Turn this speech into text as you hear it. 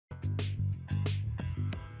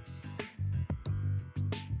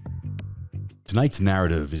Tonight's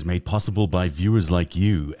narrative is made possible by viewers like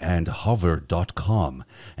you and Hover.com,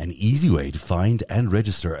 an easy way to find and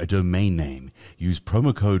register a domain name. Use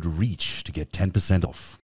promo code REACH to get 10%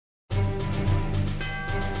 off.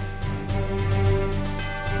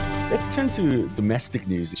 Let's turn to domestic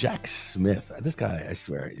news. Jack Smith, this guy, I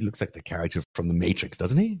swear, he looks like the character from The Matrix,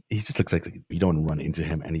 doesn't he? He just looks like you don't want to run into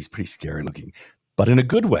him, and he's pretty scary looking. But in a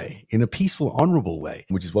good way, in a peaceful, honorable way,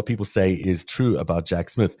 which is what people say is true about Jack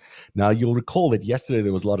Smith. Now, you'll recall that yesterday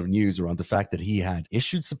there was a lot of news around the fact that he had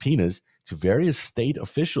issued subpoenas to various state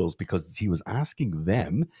officials because he was asking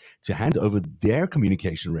them to hand over their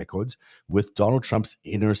communication records with Donald Trump's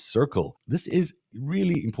inner circle. This is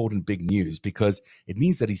really important big news because it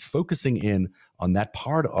means that he's focusing in on that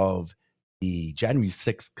part of the January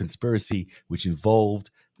 6th conspiracy, which involved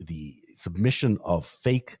the submission of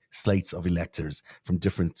fake slates of electors from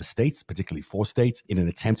different states, particularly 4 states, in an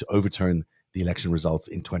attempt to overturn the election results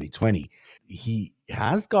in 2020. He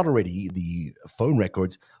has got already the phone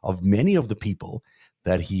records of many of the people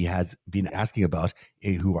that he has been asking about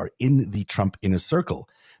who are in the Trump inner circle.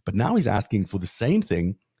 But now he's asking for the same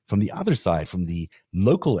thing from the other side, from the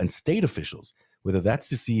local and state officials, whether that's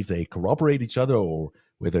to see if they corroborate each other or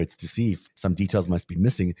whether it's to see if some details must be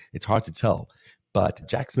missing. It's hard to tell. But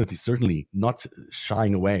Jack Smith is certainly not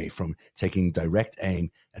shying away from taking direct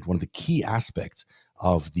aim at one of the key aspects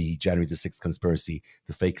of the January the 6th conspiracy,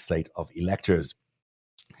 the fake slate of electors.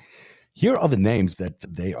 Here are the names that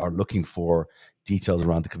they are looking for details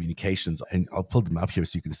around the communications, and I'll pull them up here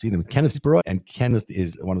so you can see them. Kenneth Chesebro, and Kenneth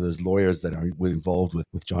is one of those lawyers that are involved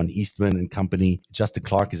with John Eastman and company. Justin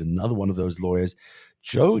Clark is another one of those lawyers.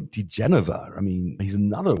 Joe DiGenova, I mean, he's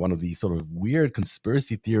another one of these sort of weird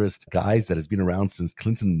conspiracy theorist guys that has been around since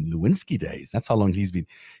Clinton Lewinsky days. That's how long he's been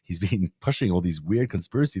pushing all these weird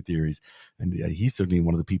conspiracy theories. And he's certainly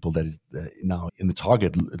one of the people that is now in the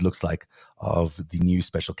target, it looks like, of the new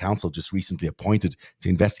special counsel just recently appointed to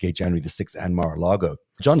investigate January the 6th and Mar-a-Lago.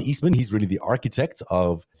 John Eastman, he's really the architect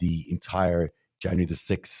of the entire January the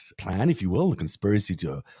 6th plan, if you will, the conspiracy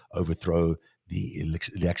to overthrow the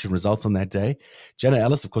election results on that day. Jenna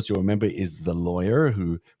Ellis, of course, you'll remember, is the lawyer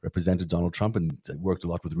who represented Donald Trump and worked a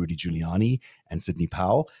lot with Rudy Giuliani and Sidney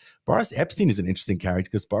Powell. Boris Epstein is an interesting character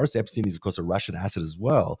because Boris Epstein is, of course, a Russian asset as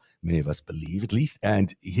well, many of us believe at least,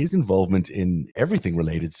 and his involvement in everything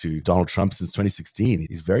related to Donald Trump since 2016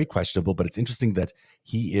 is very questionable, but it's interesting that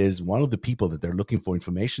he is one of the people that they're looking for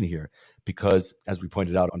information here because, as we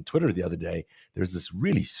pointed out on Twitter the other day, there's this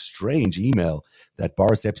really strange email that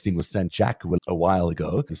Boris Epstein was sent Jack a while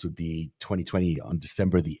ago. This would be 2020 on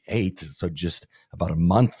December the 8th, so just about a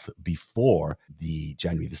month before the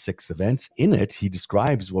January the 6th event. In it, he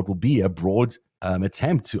describes what will be a broad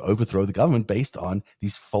attempt to overthrow the government based on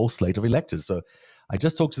these false slate of electors. So I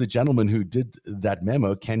just talked to the gentleman who did that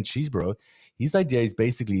memo, Ken Chesebro. His idea is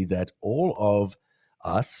basically that all of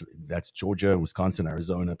us, that's Georgia, Wisconsin,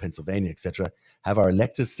 Arizona, Pennsylvania, etc., have our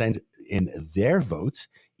electors send in their votes,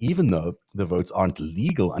 even though the votes aren't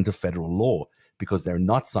legal under federal law because they're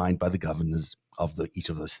not signed by the governors of each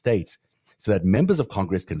of those states, so that members of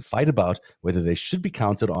Congress can fight about whether they should be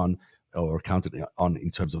counted on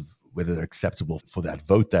in terms of whether they're acceptable for that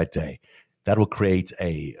vote that day. That will create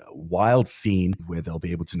a wild scene where they'll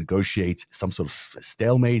be able to negotiate some sort of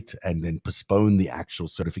stalemate and then postpone the actual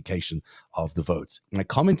certification of the votes. My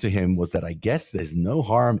comment to him was that I guess there's no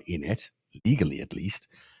harm in it, legally at least.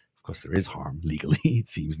 Of course, there is harm legally, it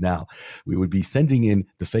seems now. We would be sending in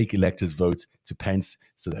the fake electors' votes to Pence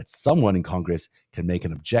so that someone in Congress can make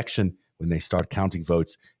an objection when they start counting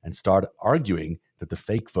votes and start arguing that the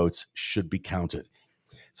fake votes should be counted.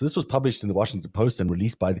 So this was published in the Washington Post and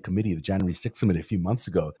released by the committee, the January 6th committee, a few months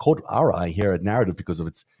ago. Caught our eye here at Narrative because of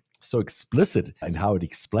its so explicit in how it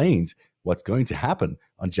explains what's going to happen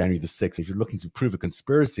on January the 6th. If you're looking to prove a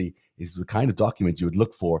conspiracy, is the kind of document you would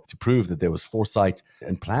look for to prove that there was foresight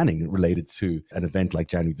and planning related to an event like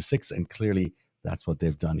January the 6th. And clearly, that's what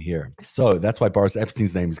they've done here. So that's why Boris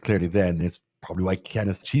Epstein's name is clearly there. And there's probably why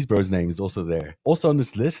Kenneth Chesebro's name is also there. Also on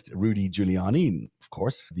this list, Rudy Giuliani, and of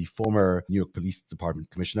course, the former New York Police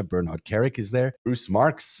Department Commissioner Bernard Kerik is there. Bruce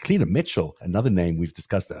Marks, Cleta Mitchell, another name we've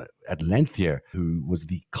discussed at length here, who was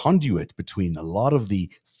the conduit between a lot of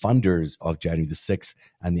the funders of January the 6th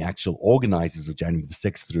and the actual organizers of January the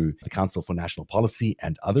 6th through the Council for National Policy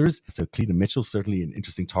and others. So Cleta Mitchell, certainly an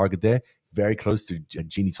interesting target there. Very close to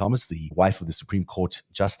Jeannie Thomas, the wife of the Supreme Court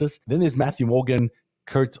Justice. Then there's Matthew Morgan,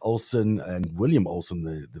 Kurt Olson and William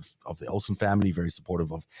Olson, of the Olson family, very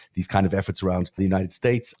supportive of these kind of efforts around the United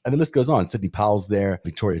States. And the list goes on. Sidney Powell's there,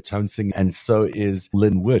 Victoria Toensing, and so is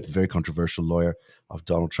Lynn Wood, very controversial lawyer of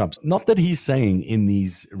Donald Trump. Not that he's saying in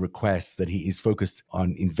these requests that he is focused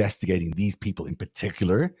on investigating these people in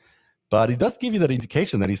particular, but it does give you that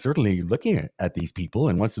indication that he's certainly looking at these people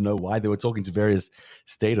and wants to know why they were talking to various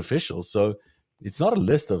state officials. So it's not a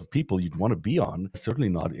list of people you'd want to be on, certainly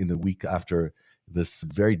not in the week after this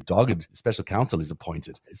very dogged special counsel is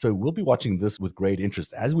appointed. So we'll be watching this with great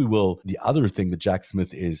interest, as we will the other thing that Jack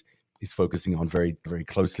Smith is focusing on very, very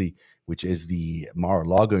closely, which is the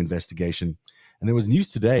Mar-a-Lago investigation. And there was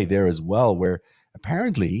news today there as well, where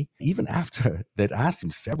apparently, even after they'd asked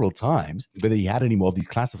him several times whether he had any more of these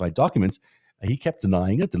classified documents, he kept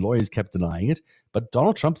denying it. The lawyers kept denying it. But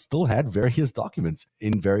Donald Trump still had various documents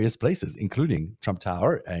in various places, including Trump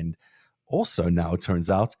Tower, and also now it turns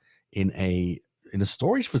out in a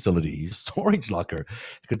storage facility, storage locker,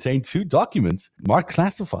 contained 2 documents marked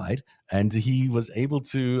classified, and he was able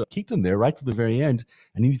to keep them there right to the very end.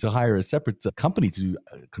 And he needs to hire a separate company to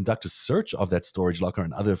conduct a search of that storage locker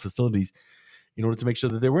and other facilities in order to make sure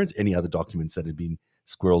that there weren't any other documents that had been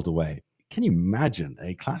squirreled away. Can you imagine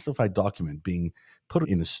a classified document being put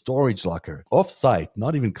in a storage locker off-site,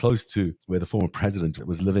 not even close to where the former president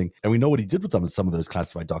was living? And we know what he did with them, some of those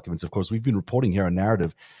classified documents. Of course, we've been reporting here on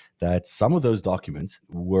Narrative that some of those documents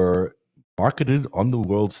were marketed on the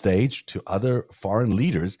world stage to other foreign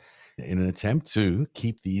leaders in an attempt to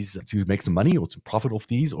keep these, to make some money or to profit off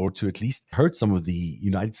these, or to at least hurt some of the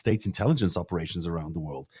United States intelligence operations around the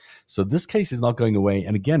world. So this case is not going away.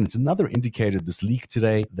 And again, it's another indicator, this leak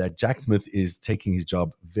today, that Jack Smith is taking his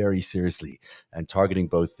job very seriously and targeting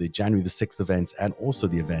both the January the 6th events and also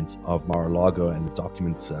the events of Mar-a-Lago and the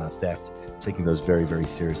documents theft, taking those very, very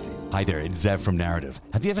seriously. Hi there, it's Zev from Narrative.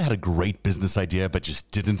 Have you ever had a great business idea but just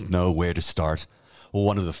didn't know where to start? Well,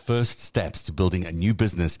 one of the first steps to building a new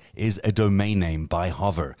business is a domain name by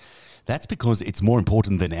Hover. That's because it's more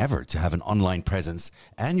important than ever to have an online presence,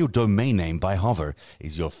 and your domain name by Hover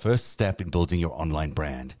is your first step in building your online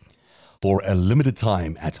brand. For a limited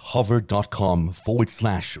time at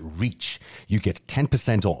hover.com/reach, you get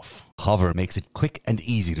 10% off. Hover makes it quick and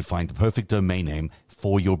easy to find the perfect domain name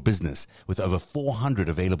for your business with over 400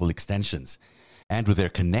 available extensions. And with their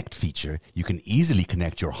Connect feature, you can easily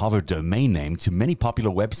connect your Hover domain name to many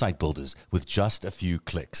popular website builders with just a few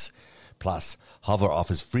clicks. Plus, Hover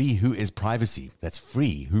offers free Who Is Privacy. That's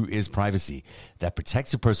free Who Is Privacy that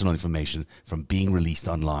protects your personal information from being released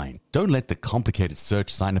online. Don't let the complicated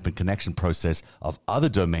search, sign up, and connection process of other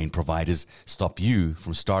domain providers stop you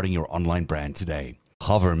from starting your online brand today.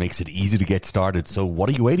 Hover makes it easy to get started, so what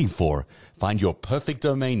are you waiting for? Find your perfect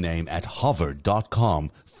domain name at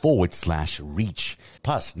hover.com/reach.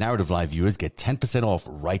 Plus, Narrative Live viewers get 10% off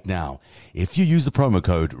right now if you use the promo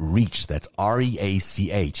code REACH, that's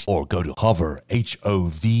REACH, or go to hover,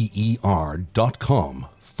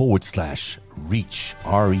 hover.com/reach,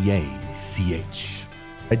 REACH.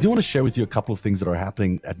 I do want to share with you a couple of things that are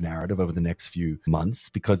happening at Narrative over the next few months,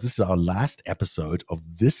 because this is our last episode of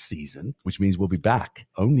this season, which means we'll be back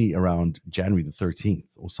only around January the 13th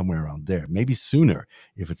or somewhere around there, maybe sooner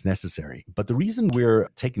if it's necessary. But the reason we're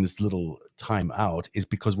taking this little time out is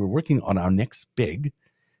because we're working on our next big,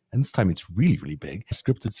 and this time it's really, really big,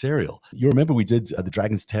 scripted serial. You remember we did The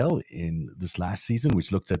Dragon's Tail in this last season,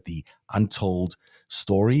 which looked at the untold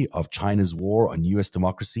story of China's war on U.S.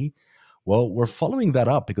 democracy. Well, we're following that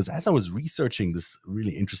up because as I was researching this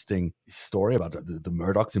really interesting story about the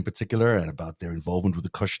Murdochs in particular and about their involvement with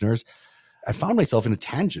the Kushners, I found myself in a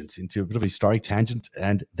tangent, into a bit of a historic tangent,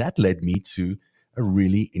 and that led me to a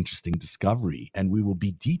really interesting discovery. And we will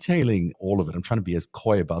be detailing all of it. I'm trying to be as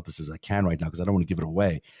coy about this as I can right now because I don't want to give it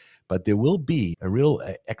away. But there will be a real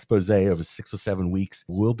expose over 6 or 7 weeks.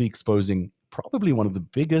 We'll be exposing probably one of the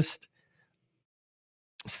biggest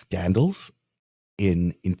scandals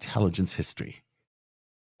in intelligence history.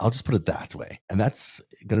 I'll just put it that way. And that's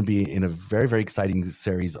going to be in a very, very exciting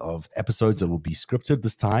series of episodes that will be scripted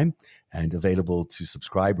this time and available to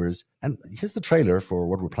subscribers. And here's the trailer for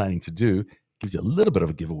what we're planning to do. Gives you a little bit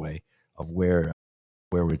of a giveaway of where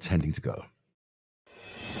we're intending to go.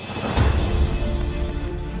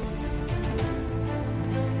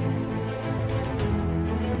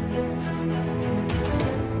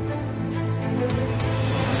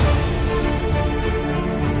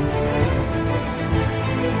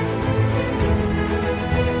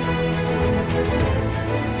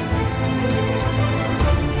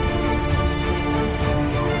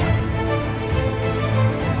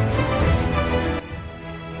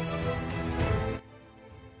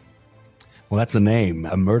 Well, that's the name,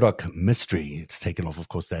 a Murdoch mystery. It's taken off, of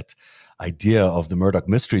course, that idea of the Murdoch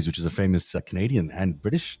Mysteries, which is a famous Canadian and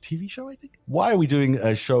British TV show, I think. Why are we doing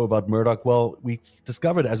a show about Murdoch? Well, we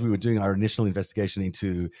discovered as we were doing our initial investigation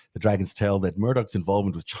into the Dragon's Tail that Murdoch's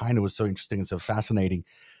involvement with China was so interesting and so fascinating.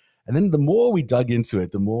 And then the more we dug into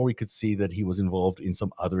it, the more we could see that he was involved in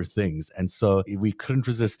some other things. And so we couldn't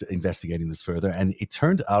resist investigating this further. And it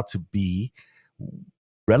turned out to be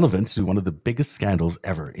relevant to one of the biggest scandals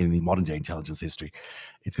ever in the modern day intelligence history.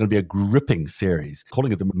 It's going to be a gripping series.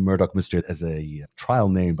 Calling it the Murdoch Mystery as a trial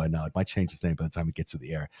name by now. It might change its name by the time it gets to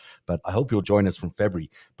the air. But I hope you'll join us from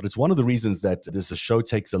February. But it's one of the reasons that the show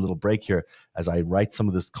takes a little break here as I write some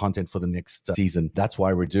of this content for the next season. That's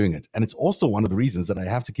why we're doing it. And it's also one of the reasons that I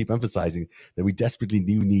have to keep emphasizing that we desperately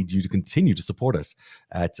do need you to continue to support us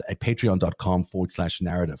at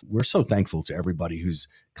patreon.com/narrative. We're so thankful to everybody who's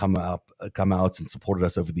come out and supported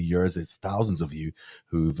us over the years. There's thousands of you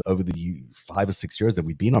who've, over the 5 or 6 years that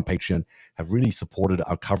we've been on Patreon, have really supported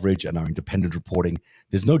our coverage and our independent reporting.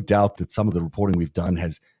 There's no doubt that some of the reporting we've done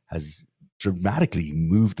has dramatically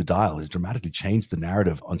moved the dial, has dramatically changed the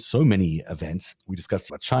narrative on so many events. We discussed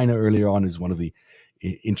about China earlier on as one of the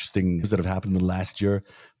interesting things that have happened in the last year,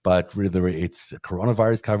 but whether it's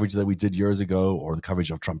coronavirus coverage that we did years ago or the coverage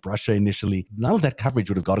of Trump-Russia initially, none of that coverage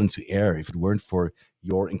would have gotten to air if it weren't for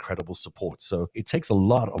your incredible support. So it takes a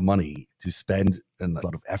lot of money to spend and a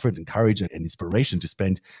lot of effort and courage and inspiration to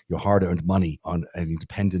spend your hard-earned money on an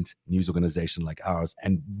independent news organization like ours.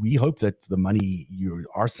 And we hope that the money you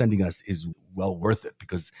are sending us is well worth it,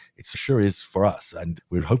 because it sure is for us. And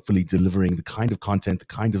we're hopefully delivering the kind of content, the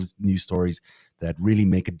kind of news stories that really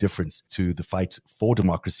make a difference to the fight for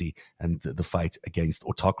democracy and the fight against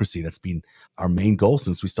autocracy. That's been our main goal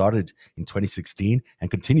since we started in 2016 and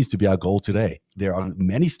continues to be our goal today. There are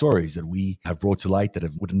many stories that we have brought to light that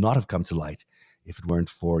would not have come to light if it weren't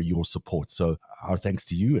for your support. So our thanks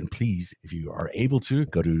to you. And please, if you are able to,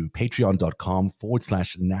 go to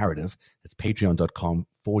patreon.com/narrative. That's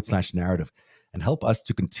patreon.com/narrative. And help us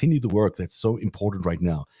to continue the work that's so important right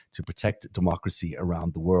now to protect democracy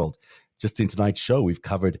around the world. Just in tonight's show, we've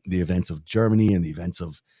covered the events of Germany and the events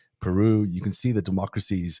of Peru. You can see that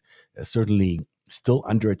democracy is certainly still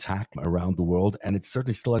under attack around the world, and it's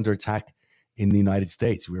certainly still under attack in the United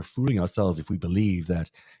States. We're fooling ourselves if we believe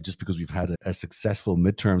that just because we've had a successful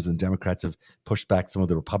midterms and Democrats have pushed back some of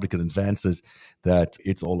the Republican advances, that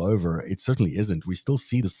it's all over. It certainly isn't. We still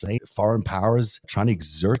see the same foreign powers trying to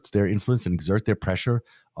exert their influence and exert their pressure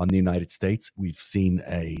on the United States. We've seen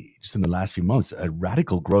just in the last few months, a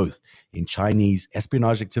radical growth in Chinese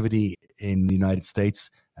espionage activity in the United States,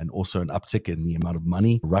 and also an uptick in the amount of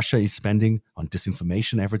money Russia is spending on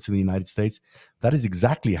disinformation efforts in the United States. That is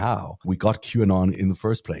exactly how we got QAnon in the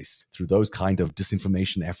first place, through those kind of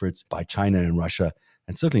disinformation efforts by China and Russia.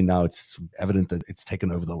 And certainly now it's evident that it's taken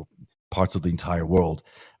over the parts of the entire world.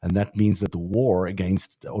 And that means that the war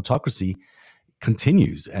against autocracy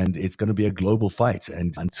continues, and it's going to be a global fight.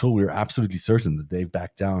 And until we're absolutely certain that they've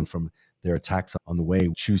backed down from their attacks on the way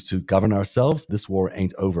we choose to govern ourselves, this war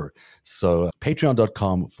ain't over. So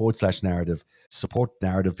patreon.com/narrative. Support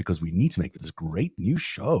Narrative, because we need to make this great new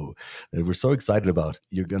show that we're so excited about.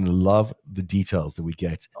 You're going to love the details that we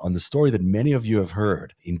get on the story that many of you have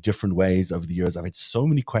heard in different ways over the years. I've had so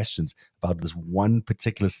many questions about this one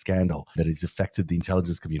particular scandal that has affected the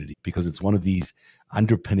intelligence community, because it's one of these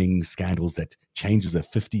underpinning scandals that changes a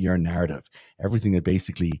 50-year narrative. Everything that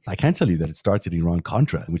basically, I can tell you that it starts at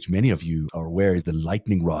Iran-Contra, which many of you are aware is the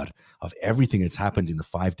lightning rod of everything that's happened in the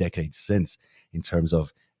 5 decades since, in terms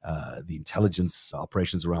of the intelligence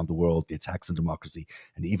operations around the world, the attacks on democracy,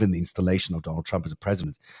 and even the installation of Donald Trump as a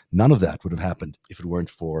president. None of that would have happened if it weren't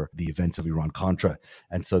for the events of Iran-Contra.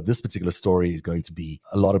 And so this particular story is going to be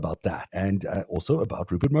a lot about that, and also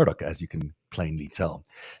about Rupert Murdoch, as you can plainly tell.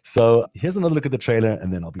 So here's another look at the trailer,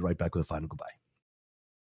 and then I'll be right back with a final goodbye.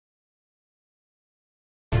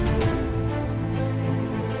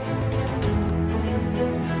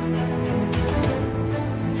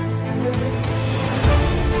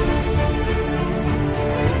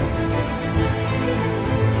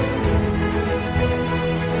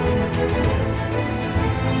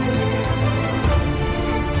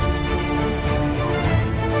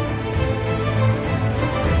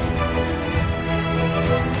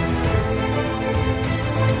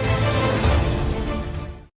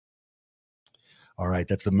 All right,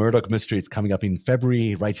 that's the Murdoch Mystery. It's coming up in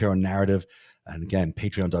February right here on Narrative. And again,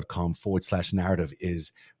 patreon.com/narrative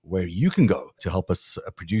is where you can go to help us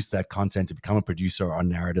produce that content, to become a producer on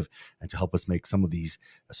Narrative, and to help us make some of these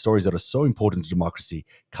stories that are so important to democracy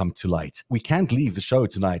come to light. We can't leave the show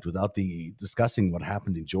tonight without discussing what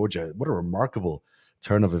happened in Georgia. What a remarkable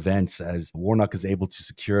turn of events as Warnock is able to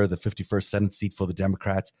secure the 51st Senate seat for the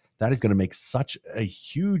Democrats. That is going to make such a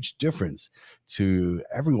huge difference to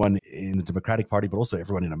everyone in the Democratic Party, but also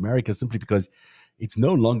everyone in America, simply because it's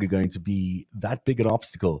no longer going to be that big an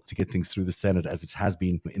obstacle to get things through the Senate as it has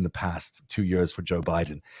been in the past 2 years for Joe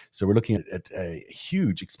Biden. So we're looking at a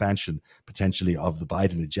huge expansion potentially of the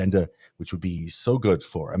Biden agenda, which would be so good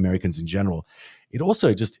for Americans in general. It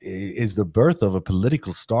also just is the birth of a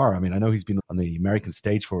political star. I mean, I know he's been on the American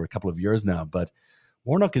stage for a couple of years now, but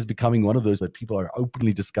Warnock is becoming one of those that people are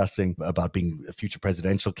openly discussing about being a future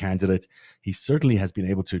presidential candidate. He certainly has been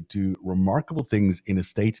able to do remarkable things in a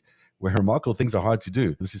state where remarkable things are hard to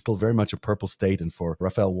do. This is still very much a purple state, and for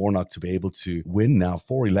Raphael Warnock to be able to win now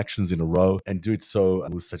 4 elections in a row and do it so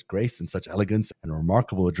with such grace and such elegance and a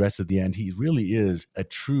remarkable address at the end, he really is a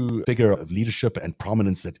true figure of leadership and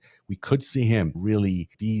prominence that we could see him really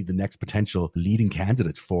be the next potential leading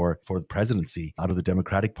candidate for the presidency out of the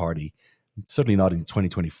Democratic Party. Certainly not in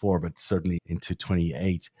 2024, but certainly into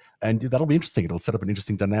 28. And that'll be interesting. It'll set up an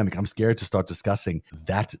interesting dynamic. I'm scared to start discussing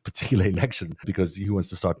that particular election because who wants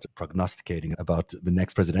to start prognosticating about the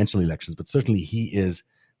next presidential elections? But certainly he is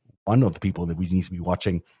one of the people that we need to be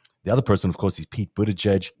watching. The other person, of course, is Pete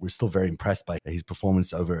Buttigieg. We're still very impressed by his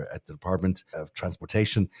performance over at the Department of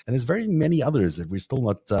Transportation. And there's very many others that we're still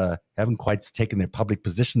not, haven't quite taken their public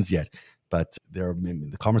positions yet. But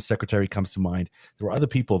the Commerce Secretary comes to mind. There are other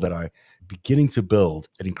people that are beginning to build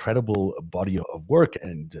an incredible body of work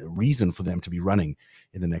and reason for them to be running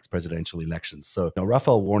in the next presidential elections. So now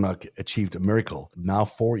Raphael Warnock achieved a miracle. Now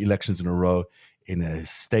 4 elections in a row in a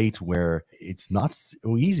state where it's not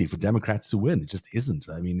so easy for Democrats to win. It just isn't.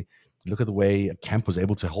 I mean, look at the way Kemp was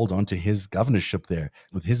able to hold on to his governorship there.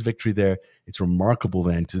 With his victory there, it's remarkable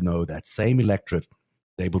then to know that same electorate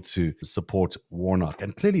able to support Warnock.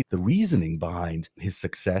 And clearly the reasoning behind his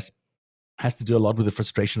success has to do a lot with the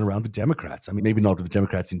frustration around the Democrats. I mean, maybe not with the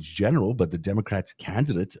Democrats in general, but the Democrat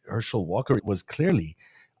candidate, Herschel Walker, was clearly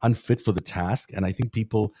unfit for the task. And I think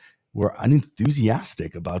people were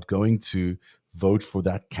unenthusiastic about going to vote for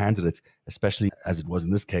that candidate, especially as it was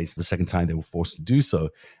in this case, the second time they were forced to do so.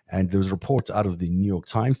 And there was reports out of the New York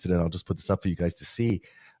Times today, and I'll just put this up for you guys to see,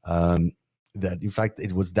 that in fact,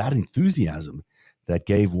 it was that enthusiasm that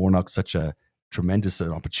gave Warnock such a tremendous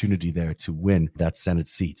opportunity there to win that Senate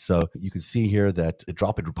seat. So you can see here that a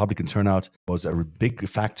drop in Republican turnout was a big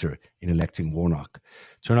factor in electing Warnock.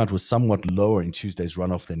 Turnout was somewhat lower in Tuesday's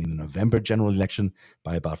runoff than in the November general election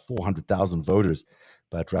by about 400,000 voters,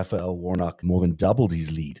 but Raphael Warnock more than doubled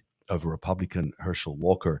his lead over Republican Herschel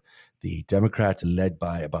Walker. The Democrats led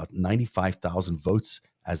by about 95,000 votes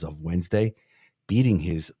as of Wednesday, beating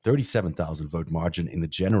his 37,000 vote margin in the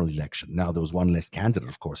general election. Now, there was one less candidate,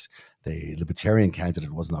 of course. The Libertarian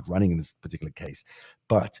candidate was not running in this particular case.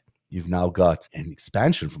 But you've now got an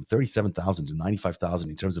expansion from 37,000 to 95,000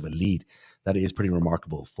 in terms of a lead. That is pretty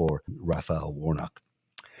remarkable for Raphael Warnock.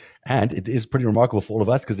 And it is pretty remarkable for all of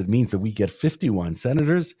us because it means that we get 51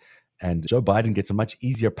 senators and Joe Biden gets a much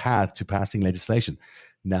easier path to passing legislation.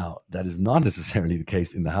 Now, that is not necessarily the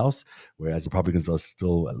case in the House, whereas Republicans are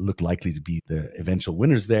still look likely to be the eventual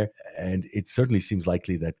winners there. And it certainly seems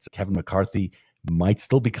likely that Kevin McCarthy might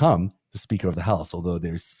still become the Speaker of the House, although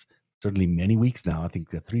there's certainly many weeks now, I think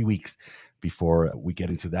 3 weeks before we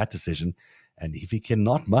get into that decision. And if he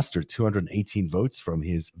cannot muster 218 votes from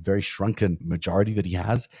his very shrunken majority that he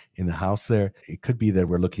has in the House there, it could be that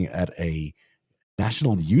we're looking at a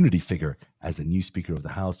national unity figure as a new Speaker of the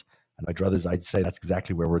House. And my druthers, I'd say that's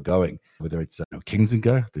exactly where we're going. Whether it's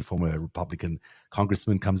Kinzinger, the former Republican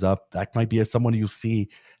congressman, comes up, that might be someone you'll see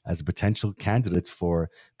as a potential candidate for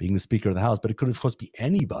being the Speaker of the House. But it could, of course, be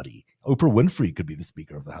anybody. Oprah Winfrey could be the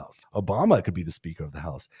Speaker of the House. Obama could be the Speaker of the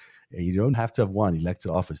House. You don't have to have one elected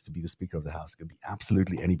office to be the Speaker of the House. It could be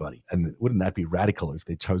absolutely anybody. And wouldn't that be radical if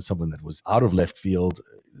they chose someone that was out of left field?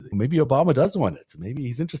 Maybe Obama does want it. Maybe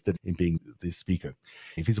he's interested in being the Speaker.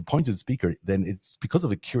 If he's appointed Speaker, then it's because of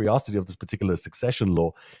the curiosity of this particular succession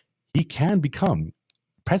law. He can become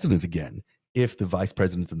president again. If the vice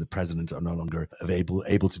president and the president are no longer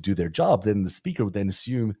able to do their job, then the Speaker would then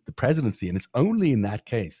assume the presidency. And it's only in that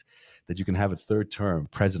case that you can have a third-term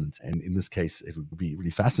president. And in this case, it would be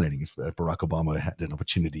really fascinating if Barack Obama had an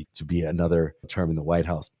opportunity to be another term in the White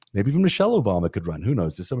House. Maybe even Michelle Obama could run. Who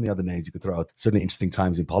knows? There's so many other names you could throw out. Certainly interesting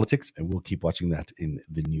times in politics, and we'll keep watching that in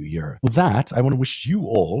the new year. With that, I want to wish you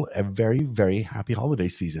all a very, very happy holiday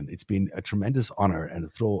season. It's been a tremendous honor and a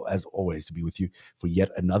thrill, as always, to be with you for yet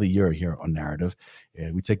another year here on Narrative.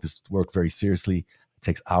 We take this work very seriously.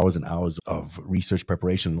 Takes hours and hours of research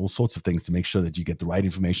preparation and all sorts of things to make sure that you get the right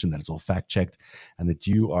information, that it's all fact-checked, and that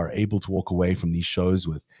you are able to walk away from these shows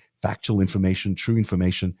with factual information, true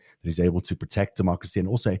information that is able to protect democracy and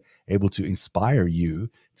also able to inspire you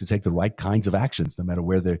to take the right kinds of actions, no matter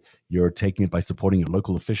whether you're taking it by supporting your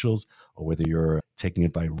local officials or whether you're taking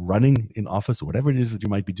it by running in office or whatever it is that you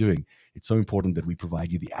might be doing. It's so important that we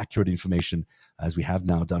provide you the accurate information, as we have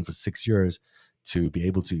now done for 6 years, to be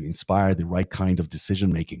able to inspire the right kind of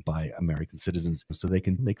decision making by American citizens so they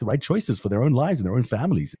can make the right choices for their own lives and their own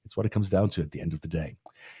families. It's what it comes down to at the end of the day.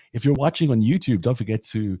 If you're watching on YouTube, don't forget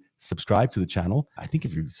to subscribe to the channel. I think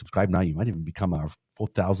if you subscribe now, you might even become our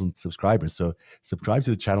 4,000 subscribers. So subscribe to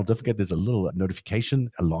the channel. Don't forget there's a little notification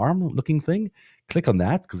alarm looking thing. Click on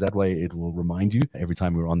that, because that way it will remind you every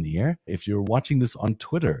time we're on the air. If you're watching this on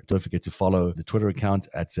Twitter, don't forget to follow the Twitter account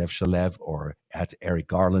at Zev Shalev or at Eric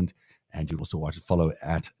Garland. And you can also follow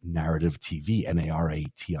at Narrative TV,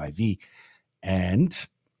 Narativ. And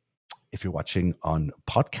if you're watching on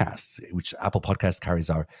podcasts, which Apple Podcasts carries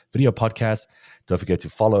our video podcast, don't forget to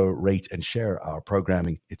follow, rate, and share our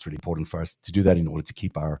programming. It's really important for us to do that in order to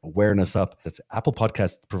keep our awareness up. That's Apple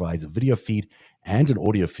Podcasts provides a video feed and an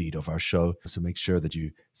audio feed of our show. So make sure that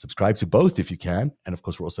you subscribe to both if you can. And of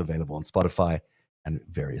course, we're also available on Spotify and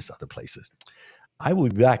various other places. I will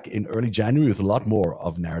be back in early January with a lot more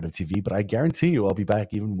of Narrative TV, but I guarantee you I'll be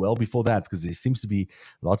back even well before that, because there seems to be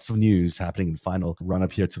lots of news happening in the final run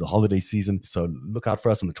up here to the holiday season. So look out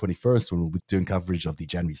for us on the 21st when we'll be doing coverage of the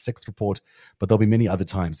January 6th report, but there'll be many other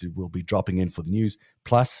times we'll be dropping in for the news.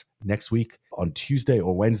 Plus, next week on Tuesday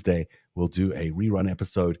or Wednesday, we'll do a rerun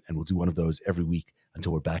episode, and we'll do one of those every week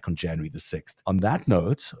until we're back on January the 6th. On that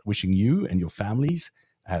note, wishing you and your families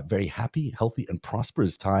a very happy, healthy, and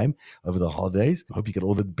prosperous time over the holidays. I hope you get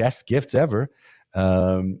all the best gifts ever.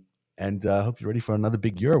 And I hope you're ready for another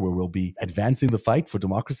big year where we'll be advancing the fight for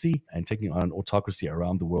democracy and taking on autocracy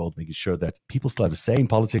around the world, making sure that people still have a say in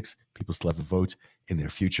politics, people still have a vote in their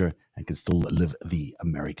future, and can still live the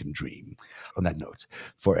American dream. On that note,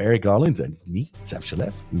 for Eric Garland and me, Zev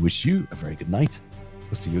Shalev, we wish you a very good night.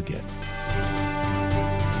 We'll see you again soon.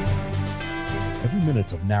 Every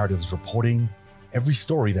minute of Narrative's reporting, every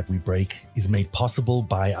story that we break is made possible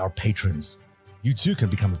by our patrons. You too can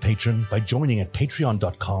become a patron by joining at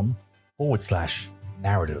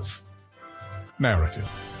patreon.com/narrative. Narrative,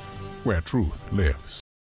 where truth lives.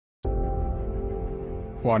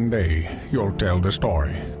 One day, you'll tell the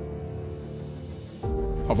story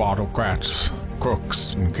of autocrats,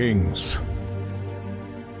 crooks, and kings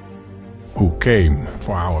who came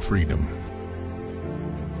for our freedom.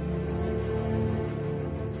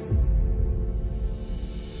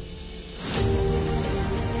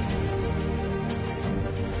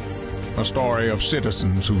 A story of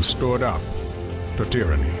citizens who stood up to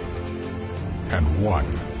tyranny and won.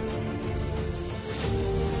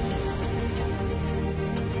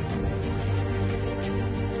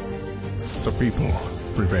 The people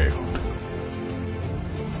prevailed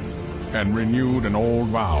and renewed an old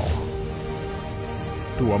vow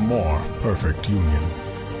to a more perfect union.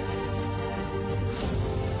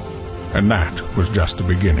 And that was just the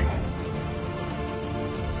beginning.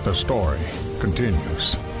 The story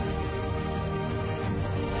continues.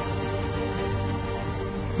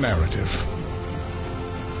 Narrative,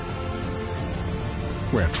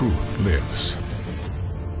 where truth lives.